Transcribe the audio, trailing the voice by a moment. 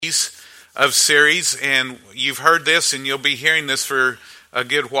series of series, and you've heard this and you'll be hearing this for a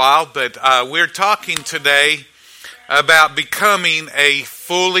good while, but we're talking today about becoming a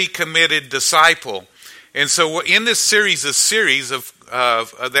fully committed disciple. And so in this series of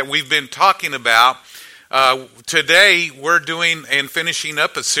that we've been talking about, today we're doing and finishing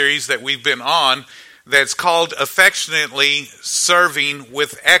up a series that we've been on that's called Affectionately Serving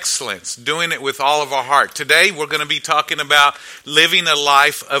with Excellence, doing it with all of our heart. Today we're going to be talking about living a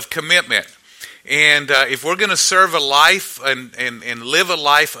life of commitment. And if we're going to serve a life and live a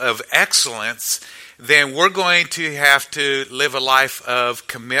life of excellence, then we're going to have to live a life of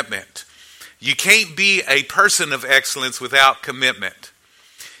commitment. You can't be a person of excellence without commitment.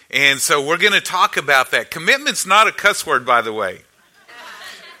 And so we're going to talk about that. Commitment's not a cuss word, by the way.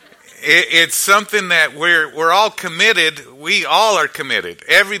 It's something that we're all committed. We all are committed.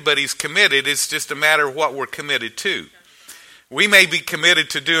 Everybody's committed. It's just a matter of what we're committed to. We may be committed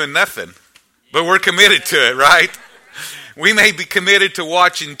to doing nothing, but we're committed to it, right? We may be committed to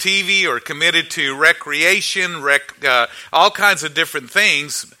watching TV or committed to recreation, all kinds of different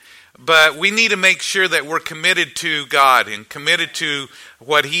things, but we need to make sure that we're committed to God and committed to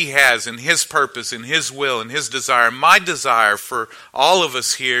what He has and His purpose and His will and His desire. My desire for all of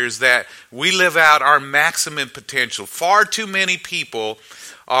us here is that we live out our maximum potential. Far too many people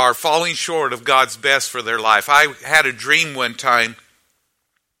are falling short of God's best for their life. I had a dream one time,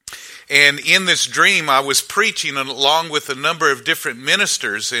 and in this dream I was preaching along with a number of different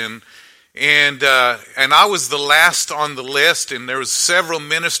ministers, and I was the last on the list, and there was several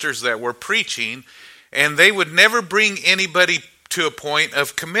ministers that were preaching, and they would never bring anybody to a point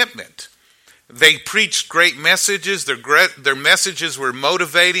of commitment. They preached great messages. Their messages were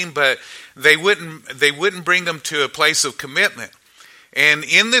motivating, but they wouldn't bring them to a place of commitment. And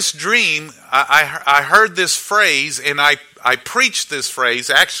in this dream, I heard this phrase, and I preached this phrase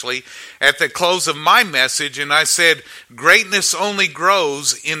actually at the close of my message, and I said, greatness only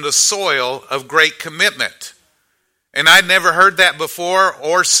grows in the soil of great commitment. And I'd never heard that before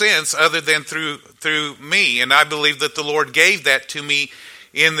or since, other than through me. And I believe that the Lord gave that to me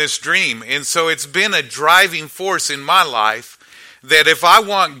in this dream. And so it's been a driving force in my life that if I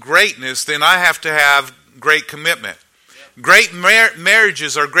want greatness, then I have to have great commitment. Great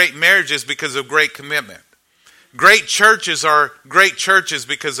marriages are great marriages because of great commitment. Great churches are great churches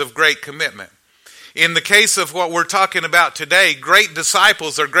because of great commitment. In the case of what we're talking about today, great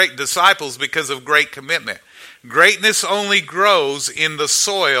disciples are great disciples because of great commitment. Greatness only grows in the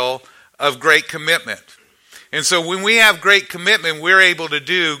soil of great commitment. And so when we have great commitment, we're able to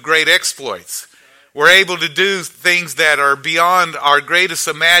do great exploits. We're able to do things that are beyond our greatest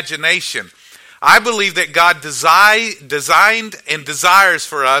imagination. I believe that God designed and desires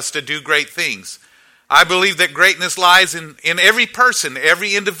for us to do great things. I believe that greatness lies in every person,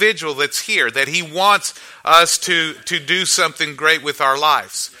 every individual that's here, that He wants us to do something great with our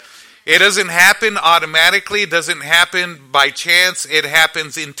lives. It doesn't happen automatically. It doesn't happen by chance. It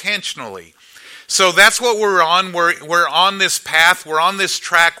happens intentionally. So that's what we're on. We're on this path. We're on this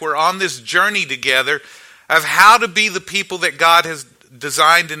track. We're on this journey together of how to be the people that God has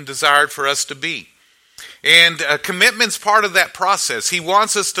designed and desired for us to be. And commitment's part of that process. He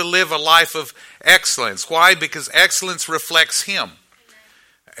wants us to live a life of excellence. Why? Because excellence reflects Him.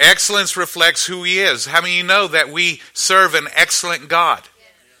 Excellence reflects who He is. How many of you know that we serve an excellent God?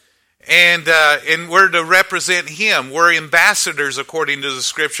 And we're to represent Him. We're ambassadors, according to the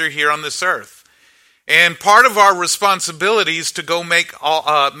Scripture, here on this earth. And part of our responsibility is to go make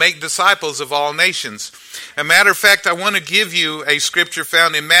disciples of all nations. As a matter of fact, I want to give you a scripture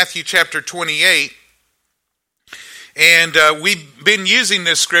found in Matthew chapter 28. And we've been using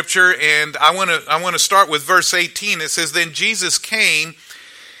this scripture, and I want to start with verse 18. It says, "Then Jesus came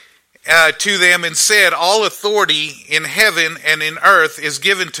to them and said, 'All authority in heaven and in earth is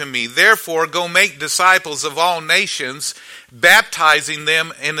given to me. Therefore, go make disciples of all nations, baptizing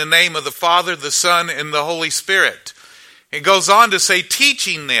them in the name of the Father, the Son, and the Holy Spirit.'" It goes on to say,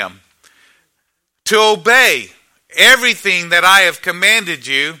 "Teaching them to obey everything that I have commanded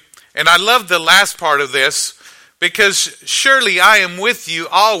you." And I love the last part of this, because surely I am with you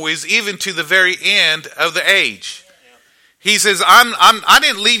always, even to the very end of the age. He says, I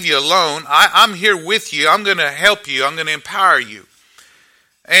didn't leave you alone. I'm here with you. I'm going to help you. I'm going to empower you.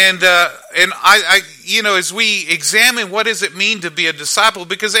 And I as we examine what does it mean to be a disciple,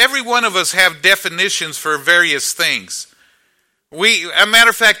 because every one of us have definitions for various things. As a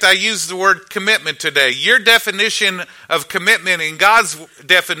matter of fact, I used the word commitment today. Your definition of commitment and God's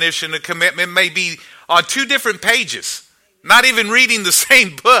definition of commitment may be on two different pages, not even reading the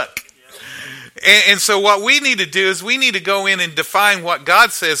same book. And so what we need to do is we need to go in and define what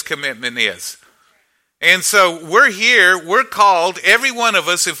God says commitment is. And so we're here, we're called, every one of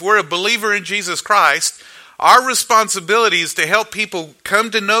us, if we're a believer in Jesus Christ, our responsibility is to help people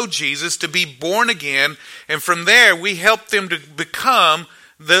come to know Jesus, to be born again, and from there we help them to become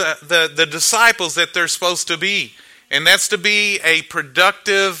the disciples that they're supposed to be. And that's to be a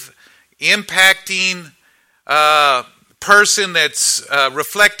productive, impacting person that's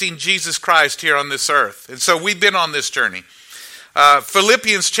reflecting Jesus Christ here on this earth. And so we've been on this journey.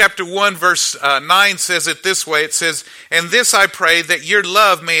 Philippians chapter 1 verse 9 says it this way. It says, "And this I pray, that your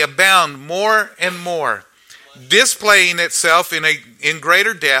love may abound more and more, displaying itself in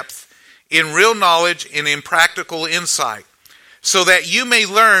greater depth, in real knowledge, and in practical insight, so that you may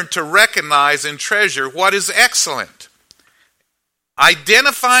learn to recognize and treasure what is excellent."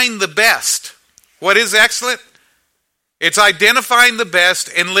 Identifying the best. What is excellent? It's identifying the best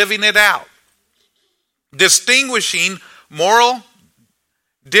and living it out. Distinguishing moral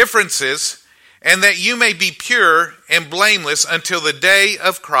differences, and that you may be pure and blameless until the day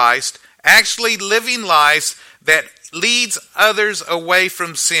of Christ, actually living lives that leads others away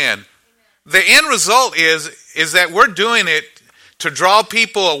from sin. The end result is that we're doing it to draw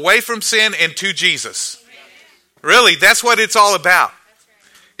people away from sin and to Jesus. Really, that's what it's all about.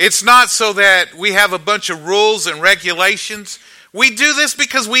 It's not so that we have a bunch of rules and regulations. We do this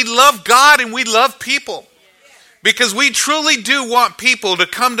because we love God and we love people. Because we truly do want people to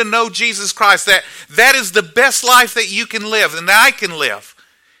come to know Jesus Christ. That is the best life that you can live and that I can live,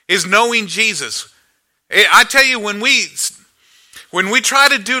 is knowing Jesus. I tell you, when we try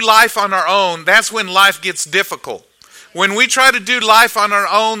to do life on our own, that's when life gets difficult. When we try to do life on our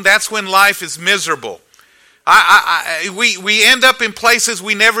own, that's when life is miserable. We end up in places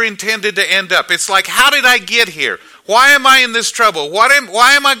we never intended to end up. It's like, how did I get here? Why am I in this trouble? Why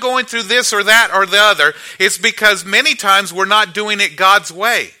am I going through this or that or the other? It's because many times we're not doing it God's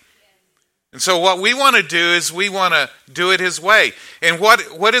way. And so what we want to do is we want to do it His way. And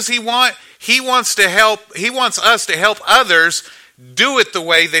what does He want? He wants us to help others do it the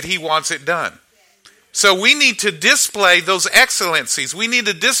way that He wants it done. So we need to display those excellencies. We need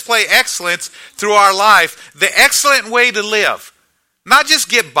to display excellence through our life, the excellent way to live. Not just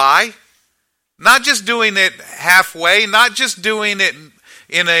get by, not just doing it halfway, not just doing it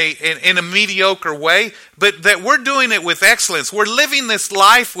in a mediocre way, but that we're doing it with excellence. We're living this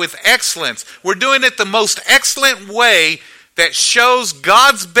life with excellence. We're doing it the most excellent way that shows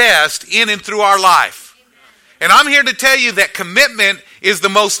God's best in and through our life. And I'm here to tell you that commitment is the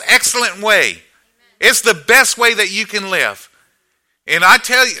most excellent way. It's the best way that you can live. And I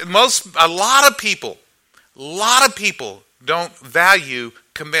tell you, a lot of people don't value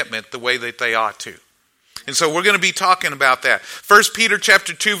commitment the way that they ought to. And so we're going to be talking about that. 1 Peter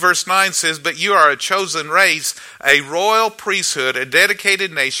chapter 2 verse 9 says, "But you are a chosen race, a royal priesthood, a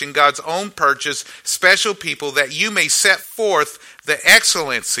dedicated nation, God's own purchase, special people, that you may set forth the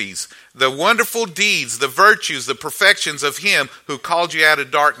excellencies, the wonderful deeds, the virtues, the perfections of Him who called you out of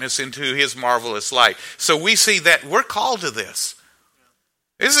darkness into His marvelous light." So we see that we're called to this.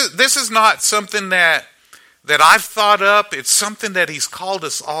 This is not something that I've thought up. It's something that He's called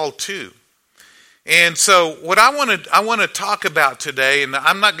us all to. And so what I want to talk about today, and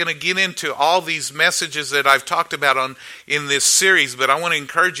I'm not going to get into all these messages that I've talked about in this series, but I want to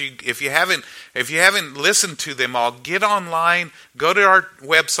encourage you, if you haven't listened to them all, get online, go to our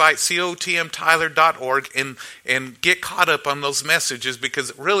website, cotmtyler.org, and get caught up on those messages,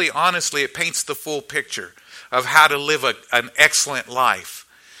 because really, honestly, it paints the full picture of how to live an excellent life.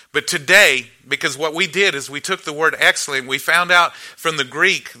 But today, because what we did is we took the word excellent, we found out from the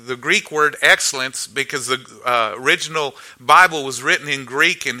Greek word excellence, because the original Bible was written in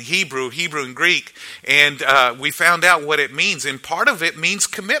Greek and Hebrew and Greek, and we found out what it means, and part of it means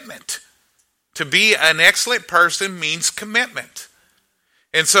commitment. To be an excellent person means commitment.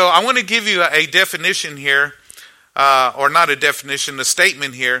 And so I want to give you a definition here, or not a definition, a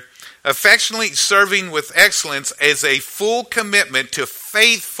statement here. Affectionately serving with excellence is a full commitment to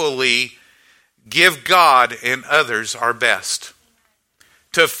faithfully give God and others our best.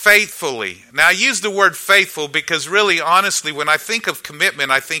 To faithfully. Now I use the word faithful because really, honestly, when I think of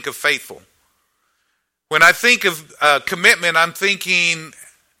commitment, I think of faithful. When I think of commitment, I'm thinking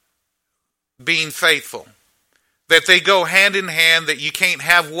being faithful. That they go hand in hand, that you can't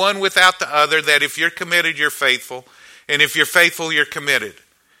have one without the other, that if you're committed, you're faithful. And if you're faithful, you're committed.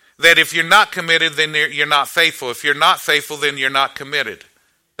 That if you're not committed, then you're not faithful. If you're not faithful, then you're not committed.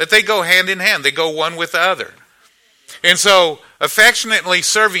 That they go hand in hand. They go one with the other. And so affectionately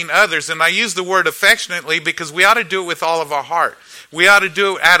serving others, and I use the word affectionately because we ought to do it with all of our heart. We ought to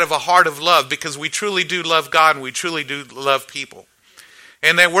do it out of a heart of love because we truly do love God and we truly do love people.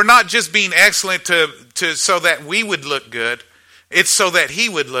 And that we're not just being excellent to so that we would look good. It's so that He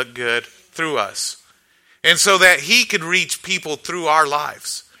would look good through us. And so that He could reach people through our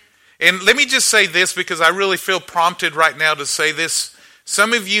lives. And let me just say this because I really feel prompted right now to say this.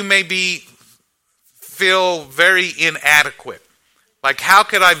 Some of you may feel very inadequate. Like how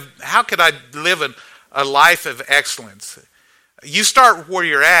could I live a life of excellence? You start where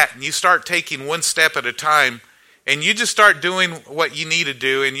you're at and you start taking one step at a time and you just start doing what you need to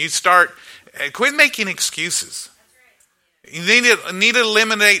do and you quit making excuses. You need to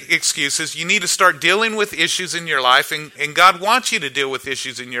eliminate excuses. You need to start dealing with issues in your life, and God wants you to deal with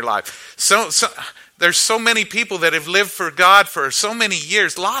issues in your life. So there's so many people that have lived for God for so many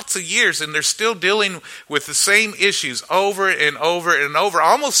years, lots of years, and they're still dealing with the same issues over and over and over.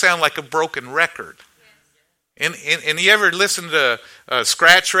 Almost sound like a broken record. And you ever listen to a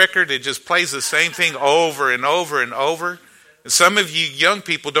scratch record? It just plays the same thing over and over and over. And some of you young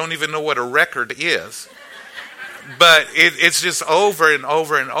people don't even know what a record is. But it's just over and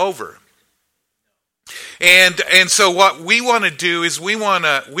over and over. And so what we want to do is we want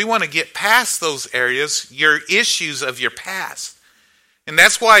to get past those areas, your issues of your past. And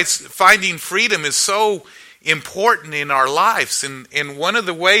that's why finding freedom is so important in our lives. And one of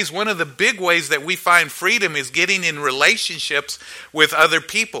the big ways that we find freedom is getting in relationships with other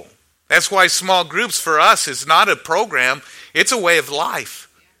people. That's why small groups for us is not a program, it's a way of life.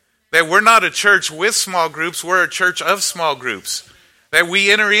 That we're not a church with small groups, we're a church of small groups. That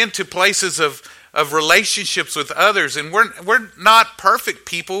we enter into places of relationships with others. And we're not perfect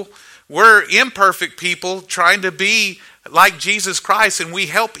people. We're imperfect people trying to be like Jesus Christ. And we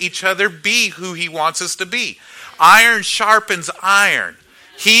help each other be who He wants us to be. Iron sharpens iron.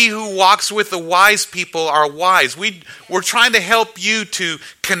 He who walks with the wise people are wise. We're trying to help you to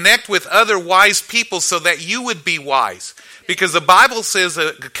connect with other wise people so that you would be wise. Because the Bible says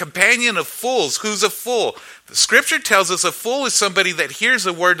a companion of fools. Who's a fool? The Scripture tells us a fool is somebody that hears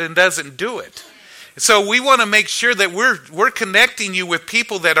a word and doesn't do it. So we want to make sure that we're connecting you with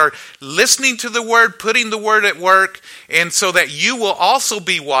people that are listening to the word, putting the word at work, and so that you will also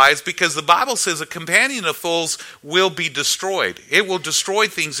be wise, because the Bible says a companion of fools will be destroyed. It will destroy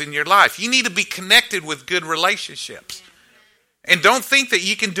things in your life. You need to be connected with good relationships. And don't think that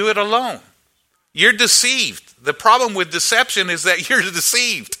you can do it alone. You're deceived. The problem with deception is that you're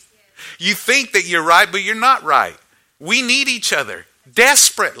deceived. You think that you're right, but you're not right. We need each other.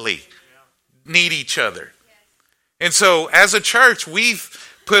 Desperately need each other. And so as a church,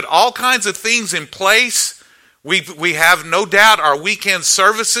 we've put all kinds of things in place. We have no doubt our weekend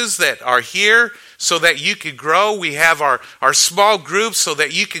services that are here so that you could grow. We have our small groups so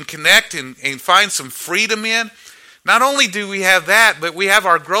that you can connect and find some freedom in. Not only do we have that, but we have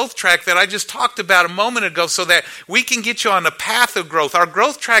our growth track that I just talked about a moment ago so that we can get you on a path of growth. Our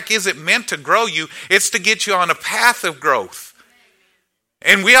growth track isn't meant to grow you, it's to get you on a path of growth.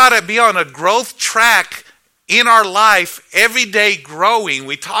 And we ought to be on a growth track in our life, every day growing.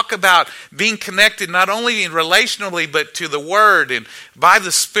 We talk about being connected not only relationally, but to the Word and by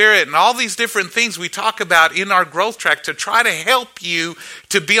the Spirit and all these different things we talk about in our growth track to try to help you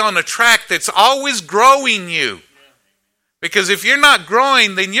to be on a track that's always growing you. Because if you're not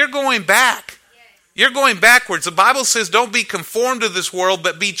growing, then you're going back. You're going backwards. The Bible says don't be conformed to this world,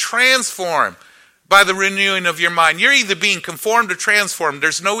 but be transformed by the renewing of your mind. You're either being conformed or transformed.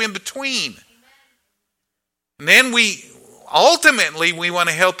 There's no in between. And then ultimately we want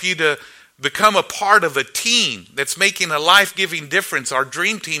to help you to become a part of a team that's making a life-giving difference. Our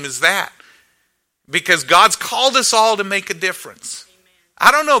dream team is that. Because God's called us all to make a difference.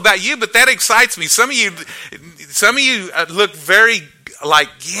 I don't know about you, but that excites me. Some of you look very like,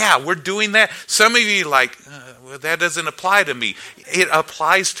 yeah, we're doing that. Some of you like, well, that doesn't apply to me. It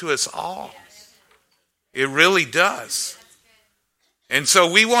applies to us all. It really does. And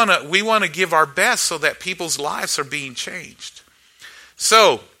so we want to give our best so that people's lives are being changed.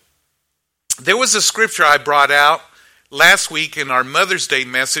 So there was a scripture I brought out last week in our Mother's Day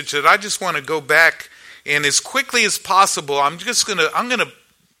message that I just want to go back and as quickly as possible, I'm going to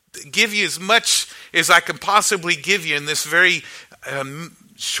give you as much as I can possibly give you in this very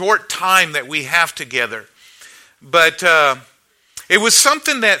short time that we have together. But it was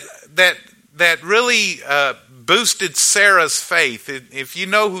something that really boosted Sarah's faith. If you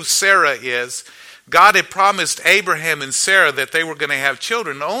know who Sarah is, God had promised Abraham and Sarah that they were going to have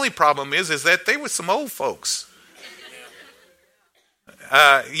children. The only problem is that they were some old folks.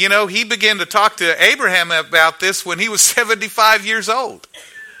 he began to talk to Abraham about this when he was 75 years old.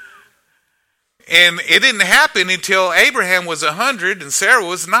 And it didn't happen until Abraham was 100 and Sarah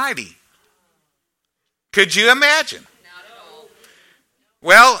was 90. Could you imagine?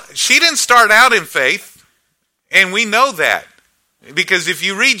 Well, she didn't start out in faith, and we know that. Because if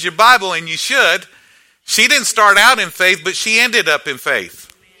you read your Bible, and you should, she didn't start out in faith, but she ended up in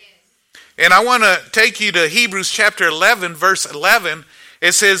faith. And I want to take you to Hebrews chapter 11, verse 11.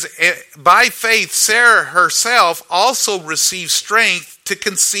 It says, by faith, Sarah herself also received strength to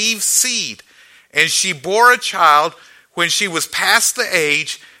conceive seed. And she bore a child when she was past the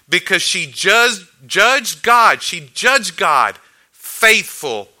age, because she judged God. She judged God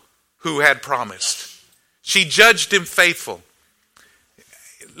faithful who had promised. She judged him faithful.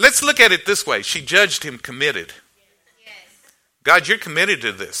 Let's look at it this way. She judged him committed. God, you're committed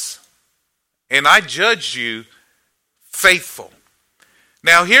to this. And I judge you faithful.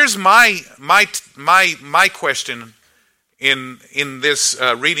 Now, here's my question in this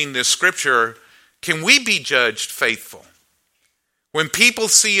reading this scripture. Can we be judged faithful? When people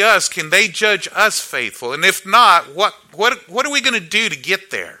see us, can they judge us faithful? And if not, what are we going to do to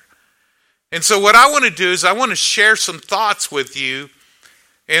get there? And so what I want to do is I want to share some thoughts with you.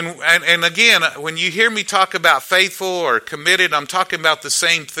 And again, when you hear me talk about faithful or committed, I'm talking about the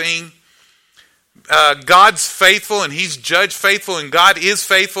same thing. God's faithful, and he's judged faithful, and God is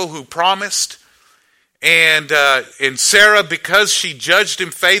faithful who promised. And Sarah, because she judged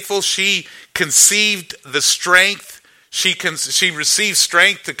him faithful, she conceived the strength. She received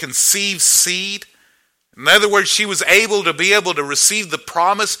strength to conceive seed. In other words, she was able to receive the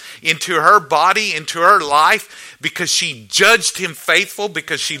promise into her body, into her life, because she judged him faithful,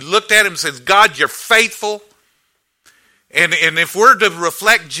 because she looked at him and said, God, you're faithful. And if we're to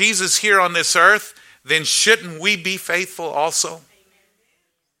reflect Jesus here on this earth, then shouldn't we be faithful also?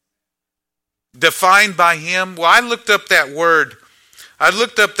 Defined by him. Well, I looked up that word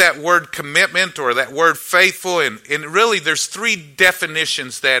commitment, or that word faithful, and really there's three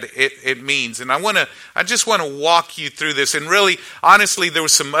definitions that it means. And I just want to walk you through this. And really, honestly, there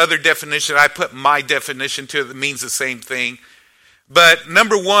was some other definition. I put my definition to it that means the same thing. But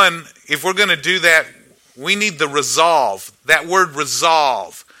number one, if we're going to do that, we need the resolve. That word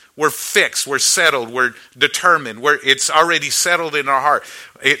resolve. We're fixed. We're settled. We're determined. It's already settled in our heart.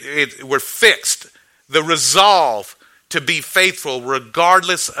 We're fixed. The resolve to be faithful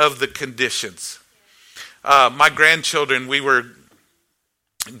regardless of the conditions. My grandchildren, we were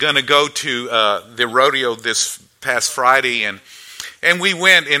going to go to the rodeo this past Friday, and we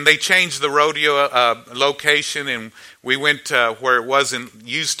went, and they changed the rodeo location, and we went where it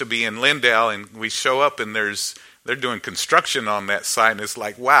used to be in Lindale, and we show up, and they're doing construction on that site, and it's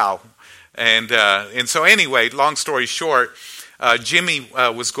like, wow. And so anyway, long story short, Jimmy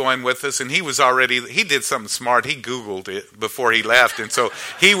was going with us, and he did something smart. He Googled it before he left, and so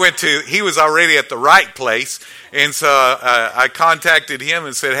he was already at the right place. And so I contacted him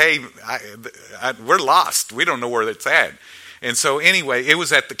and said, hey, we're lost. We don't know where it's at. And so anyway, it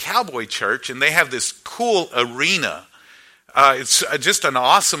was at the Cowboy Church, and they have this cool arena. It's just an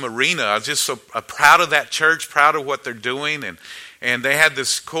awesome arena. I was just so proud of that church, proud of what they're doing, and they had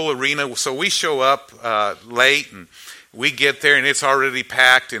this cool arena. So we show up late, and we get there, and it's already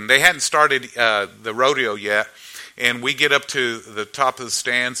packed, and they hadn't started the rodeo yet. And we get up to the top of the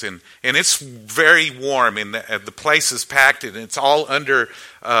stands, and it's very warm, and the place is packed, and it's all under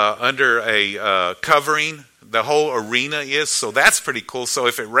a covering. The whole arena is, so that's pretty cool. So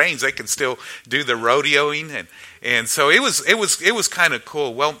if it rains, they can still do the rodeoing, and so it was kind of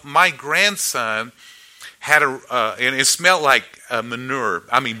cool. Well, my grandson had and it smelled like manure.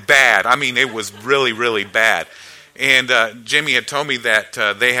 I mean, bad. I mean, it was really, really bad. And Jimmy had told me that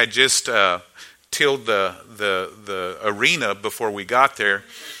they had just tilled the arena before we got there.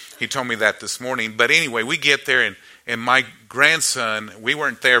 He told me that this morning. But anyway, we get there, and my grandson, we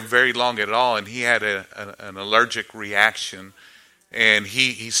weren't there very long at all, and he had an allergic reaction, and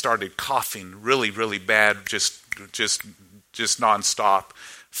he started coughing really, really bad, just nonstop.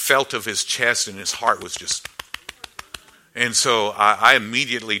 Felt of his chest, and his heart was just. And so I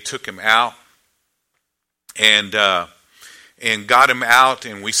immediately took him out, and got him out,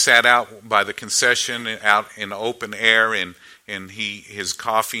 and we sat out by the concession, out in the open air, and his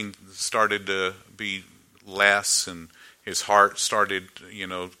coughing started to be less, and his heart started,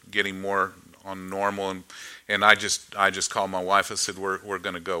 getting more on normal, and I just called my wife. I said, we're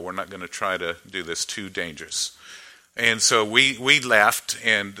going to go. We're not going to try to do this too dangerous. And so we left,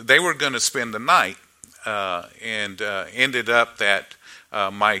 and they were going to spend the night, and ended up that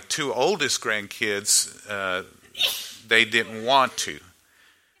my two oldest grandkids, they didn't want to.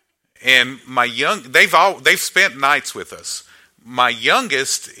 And they've spent nights with us. My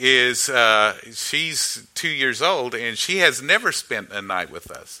youngest is she's 2 years old, and she has never spent a night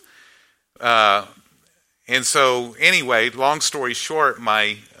with us. And so anyway, long story short,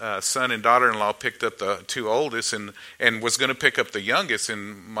 my son and daughter-in-law picked up the two oldest and was going to pick up the youngest.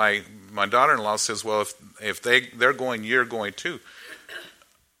 And my daughter-in-law says, well, if they're going, you're going too.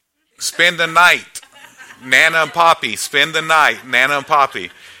 Spend the night. Nana and Poppy, spend the night. Nana and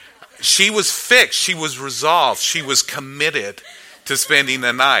Poppy. She was fixed. She was resolved. She was committed to spending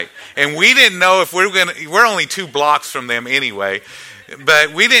the night. And we didn't know if we're only 2 blocks from them anyway.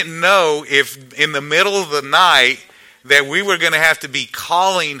 But we didn't know if in the middle of the night that we were going to have to be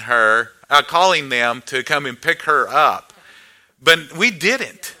calling them to come and pick her up. But we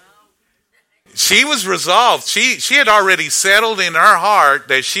didn't. She was resolved. She had already settled in her heart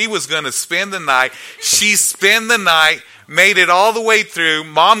that she was going to spend the night. She spent the night, made it all the way through.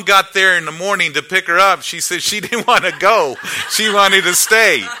 Mom got there in the morning to pick her up. She said she didn't want to go. She wanted to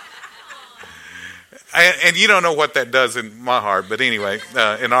stay. And you don't know what that does in my heart, but anyway,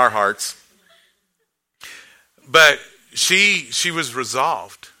 in our hearts. But she was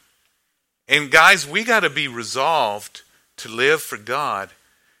resolved. And guys, we got to be resolved to live for God,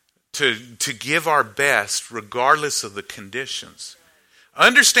 to give our best regardless of the conditions.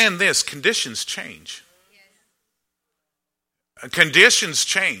 Understand this, conditions change. Conditions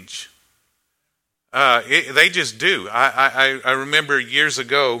change. They just do. I remember years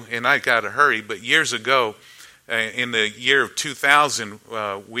ago, and I got to hurry, but years ago, in the year of 2000,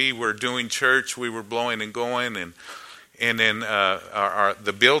 we were doing church. We were blowing and going, and then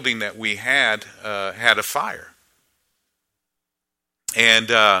the building that we had a fire, and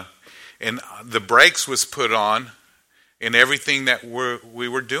the brakes was put on, in everything that we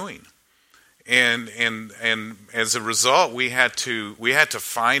were doing. And as a result, we had to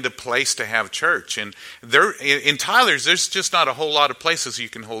find a place to have church. And there in Tyler's, there's just not a whole lot of places you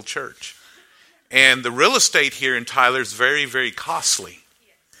can hold church. And the real estate here in Tyler is very, very costly,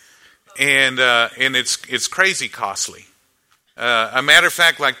 and it's crazy costly. A matter of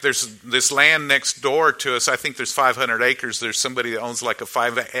fact, like there's this land next door to us. I think there's 500 acres. There's somebody that owns like a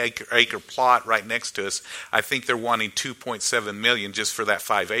 5-acre plot right next to us. I think they're wanting $2.7 million just for that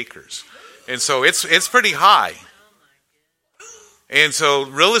 5 acres. And so it's pretty high. And so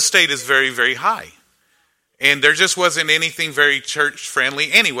real estate is very, very high. And there just wasn't anything very church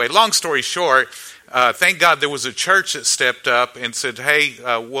friendly. Anyway, long story short, thank God there was a church that stepped up and said, hey,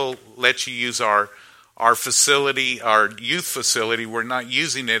 we'll let you use our facility, our youth facility. We're not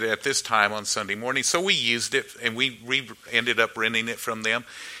using it at this time on Sunday morning. So we used it, and we ended up renting it from them.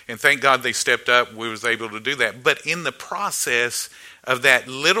 And thank God they stepped up. We was able to do that. But in the process of that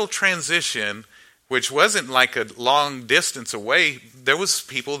little transition, which wasn't like a long distance away, there was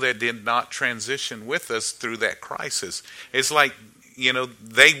people that did not transition with us through that crisis. It's like,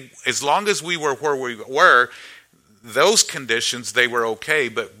 as long as we were where we were, those conditions, they were okay,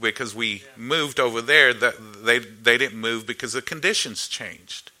 but because we moved over there, they didn't move because the conditions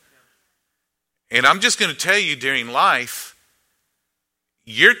changed. And I'm just going to tell you, during life,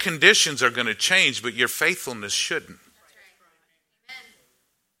 your conditions are going to change, but your faithfulness shouldn't.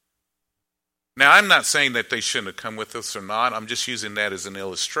 Now, I'm not saying that they shouldn't have come with us or not. I'm just using that as an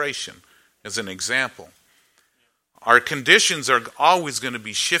illustration, as an example. Our conditions are always going to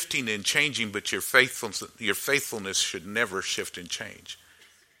be shifting and changing, but your faithfulness should never shift and change.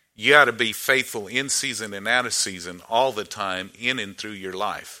 You got to be faithful in season and out of season all the time, in and through your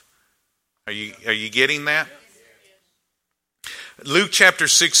life. Are you getting that? Luke chapter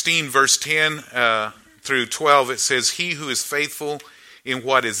 16, verse 10 through 12, it says, "He who is faithful in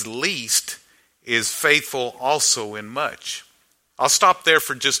what is least is faithful also in much." I'll stop there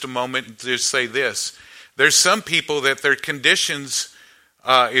for just a moment and just say this. There's some people that their conditions,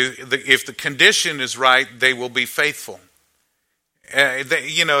 if the condition is right, they will be faithful.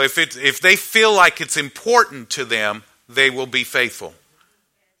 If they feel like it's important to them, they will be faithful.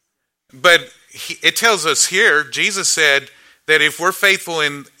 But it tells us here, Jesus said that if we're faithful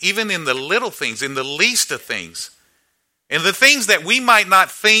even in the little things, in the least of things, in the things that we might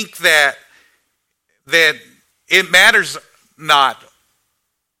not think that it matters not,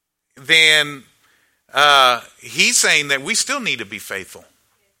 then he's saying that we still need to be faithful.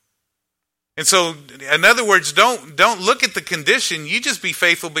 And so, in other words, don't look at the condition. You just be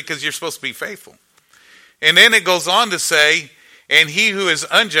faithful because you're supposed to be faithful. And then it goes on to say, "And he who is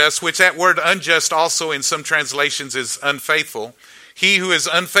unjust," which that word unjust also in some translations is unfaithful. "He who is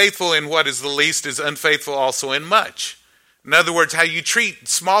unfaithful in what is the least is unfaithful also in much." In other words, how you treat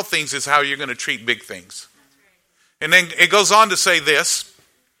small things is how you're going to treat big things. And then it goes on to say this,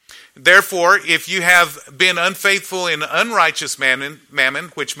 Therefore, if you have been unfaithful in unrighteous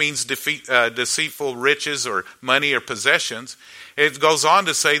mammon, which means deceitful riches or money or possessions, it goes on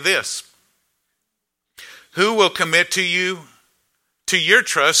to say this: who will commit to your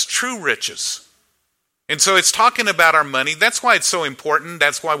trust true riches? And so it's talking about our money. That's why it's so important.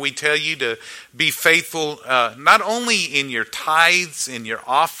 That's why we tell you to be faithful, not only in your tithes, in your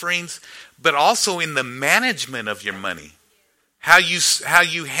offerings, but also in the management of your money. How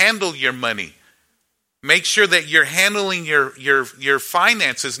you handle your money. Make sure that you're handling your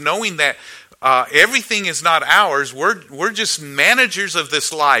finances, knowing that everything is not ours. We're just managers of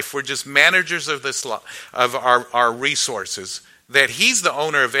this life. We're just managers of of our resources. That He's the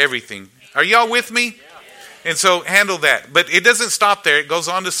owner of everything. Are y'all with me? And so handle that. But it doesn't stop there. It goes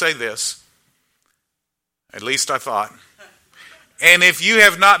on to say this. At least I thought. And if you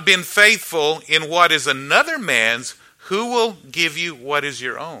have not been faithful in what is another man's, who will give you what is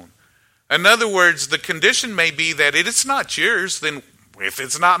your own? In other words, the condition may be that it is not yours. Then if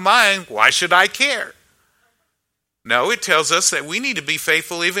it's not mine, why should I care? No, it tells us that we need to be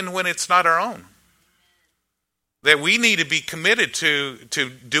faithful even when it's not our own. That we need to be committed to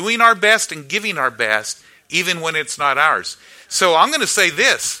doing our best and giving our best even when it's not ours. So I'm going to say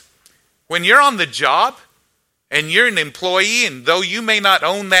this. When you're on the job and you're an employee, and though you may not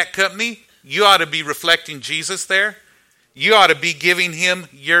own that company, you ought to be reflecting Jesus there. You ought to be giving Him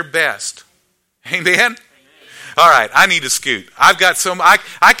your best. Amen? All right, I need to scoot. I've got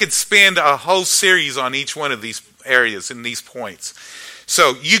I could spend a whole series on each one of these areas and these points.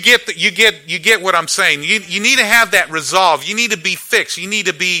 So you get what I'm saying. You need to have that resolve. You need to be fixed. You need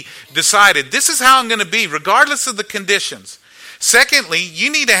to be decided. This is how I'm going to be, regardless of the conditions. Secondly, you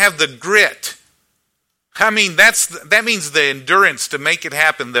need to have the grit. I mean, that means the endurance to make it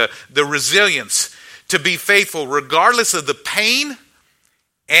happen, the resilience to be faithful, regardless of the pain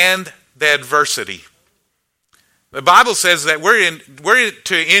and the adversity. The Bible says that we're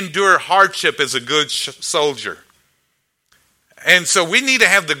to endure hardship as a good soldier. And so we need to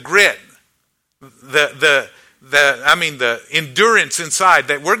have the grit, the endurance inside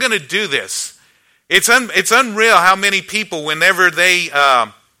that we're going to do this. It's unreal how many people, whenever they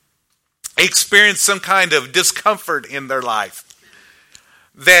experience some kind of discomfort in their life,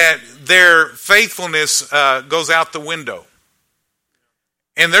 that their faithfulness goes out the window.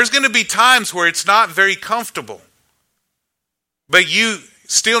 And there's going to be times where it's not very comfortable, but you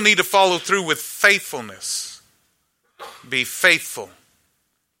still need to follow through with faithfulness. Be faithful.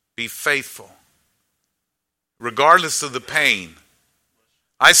 Be faithful. Regardless of the pain.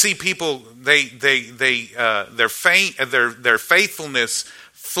 I see people, their faithfulness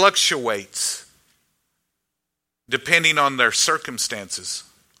fluctuates depending on their circumstances,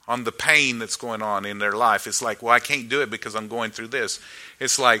 on the pain that's going on in their life. It's like, well, I can't do it because I'm going through this.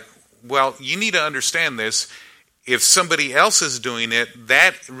 It's like, well, you need to understand this. If somebody else is doing it,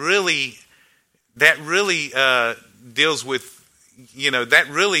 that really deals with, that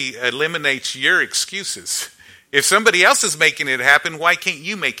really eliminates your excuses. If somebody else is making it happen, why can't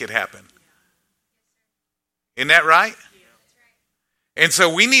you make it happen? Isn't that right? And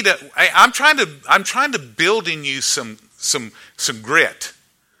so we need to. I'm trying to build in you some grit.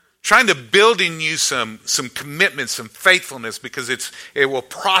 Trying to build in you some commitment, some faithfulness, because it will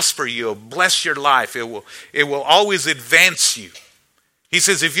prosper you, it will bless your life, it will always advance you. He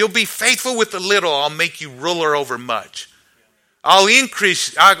says, if you'll be faithful with the little, I'll make you ruler over much. I'll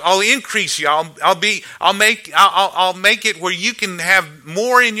increase you. I'll make it where you can have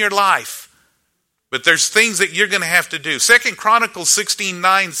more in your life. But there's things that you're going to have to do. 2 Chronicles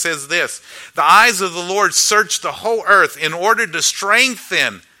 16:9 says this: the eyes of the Lord search the whole earth in order to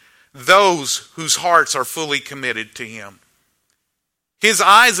strengthen those whose hearts are fully committed to Him. His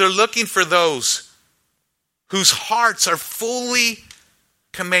eyes are looking for those whose hearts are fully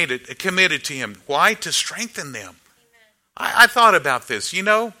committed to Him. Why? To strengthen them. I thought about this.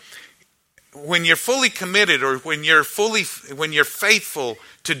 When you're fully committed, or when you're faithful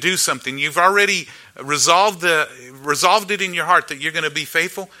to do something, you've already resolved it in your heart that you're going to be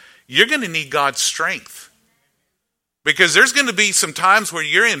faithful. You're going to need God's strength, because there's going to be some times where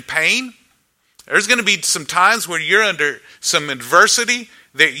you're in pain. There's going to be some times where you're under some adversity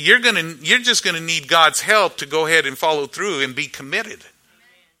that you're just going to need God's help to go ahead and follow through and be committed.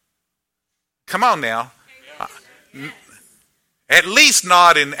 Come on now. At least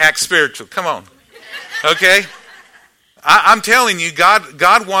not in act spiritual. Come on. Okay? I'm telling you,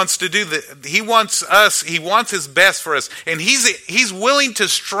 God wants to do that. He wants His best for us. And He's willing to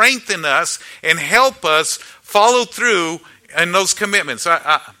strengthen us and help us follow through in those commitments.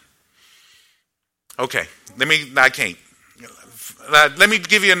 Okay. I can't. let me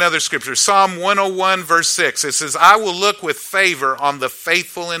give you another scripture. Psalm 101 verse 6. It says, I will look with favor on the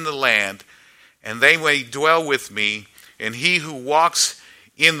faithful in the land, and they may dwell with me, and he who walks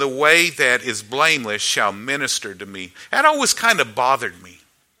in the way that is blameless shall minister to me. That always kind of bothered me.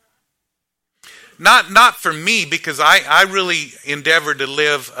 Not for me, because I really endeavor to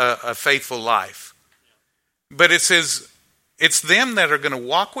live a faithful life. But it says, it's them that are going to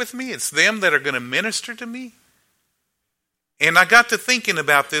walk with me. It's them that are going to minister to me. And I got to thinking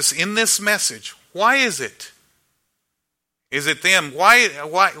about this in this message. Why is it? Is it them? Why?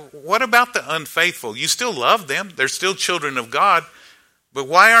 What about the unfaithful? You still love them. They're still children of God. But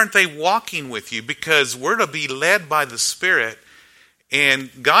why aren't they walking with you? Because we're to be led by the Spirit.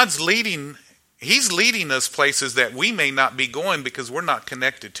 And God's leading, He's leading us places that we may not be going because we're not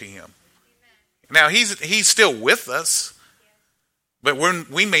connected to Him. Now, He's still with us. But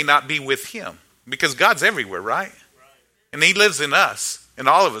we may not be with Him. Because God's everywhere, right? And He lives in us, in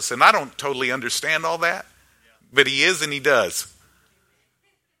all of us. And I don't totally understand all that. But He is and He does.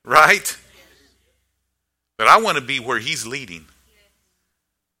 Right? But I want to be where He's leading.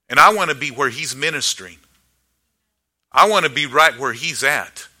 And I want to be where He's ministering. I want to be right where He's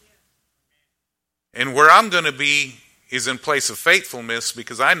at. And where I'm going to be is in place of faithfulness,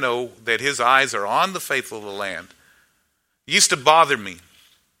 because I know that His eyes are on the faithful of the land. It used to bother me.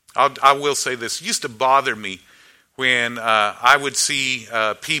 I will say this. It used to bother me when I would see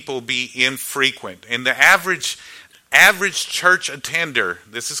people be infrequent. And the average church attender,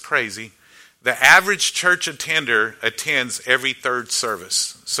 this is crazy, the average church attender attends every third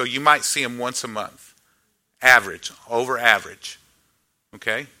service. So you might see them once a month. Average, over average.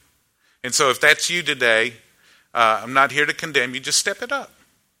 Okay? And so if that's you today, I'm not here to condemn you, just step it up.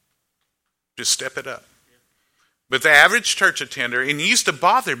 Just step it up. But the average church attender, and it used to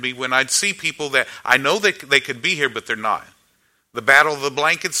bother me when I'd see people that I know they could be here, but they're not. The battle of the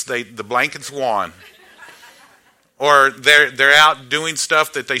blankets, the blankets won. Or they're out doing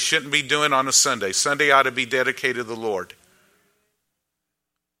stuff that they shouldn't be doing on a Sunday. Sunday ought to be dedicated to the Lord.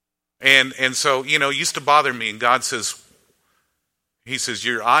 And so, it used to bother me. And God says, He says,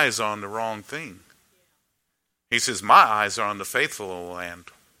 your eyes are on the wrong thing. He says, my eyes are on the faithful of the land.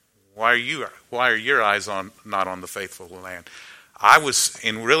 Why are your eyes not on the faithful of the land?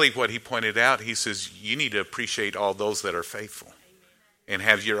 And really what he pointed out, he says, you need to appreciate all those that are faithful and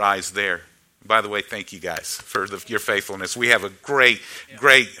have your eyes there. By the way, thank you guys for your faithfulness. We have a great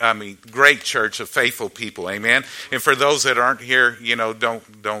church of faithful people. Amen. And for those that aren't here,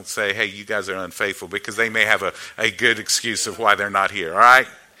 don't say, hey, you guys are unfaithful, because they may have a good excuse of why they're not here. All right.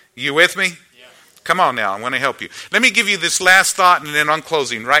 You with me? Come on now, I want to help you. Let me give you this last thought, and then I'm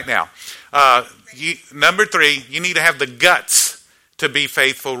closing right now. Number 3, you need to have the guts to be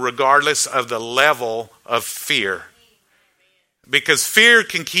faithful regardless of the level of fear. Because fear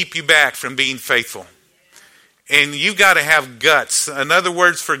can keep you back from being faithful. And you got to have guts. Another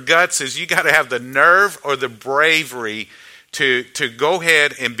word for guts is you got to have the nerve or the bravery to go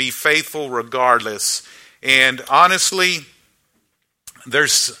ahead and be faithful regardless. And honestly,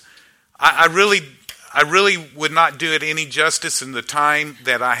 I really would not do it any justice in the time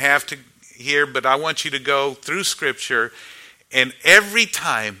that I have to here, but I want you to go through Scripture, and every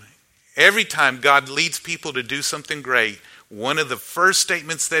time God leads people to do something great, one of the first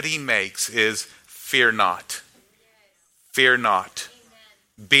statements that He makes is, fear not. Fear not.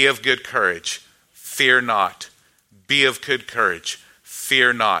 Be of good courage. Fear not. Be of good courage.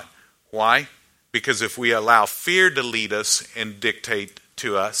 Fear not. Why? Because if we allow fear to lead us and dictate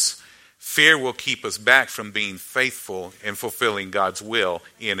to us, fear will keep us back from being faithful and fulfilling God's will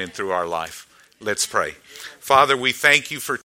in and through our life. Let's pray. Father, we thank you for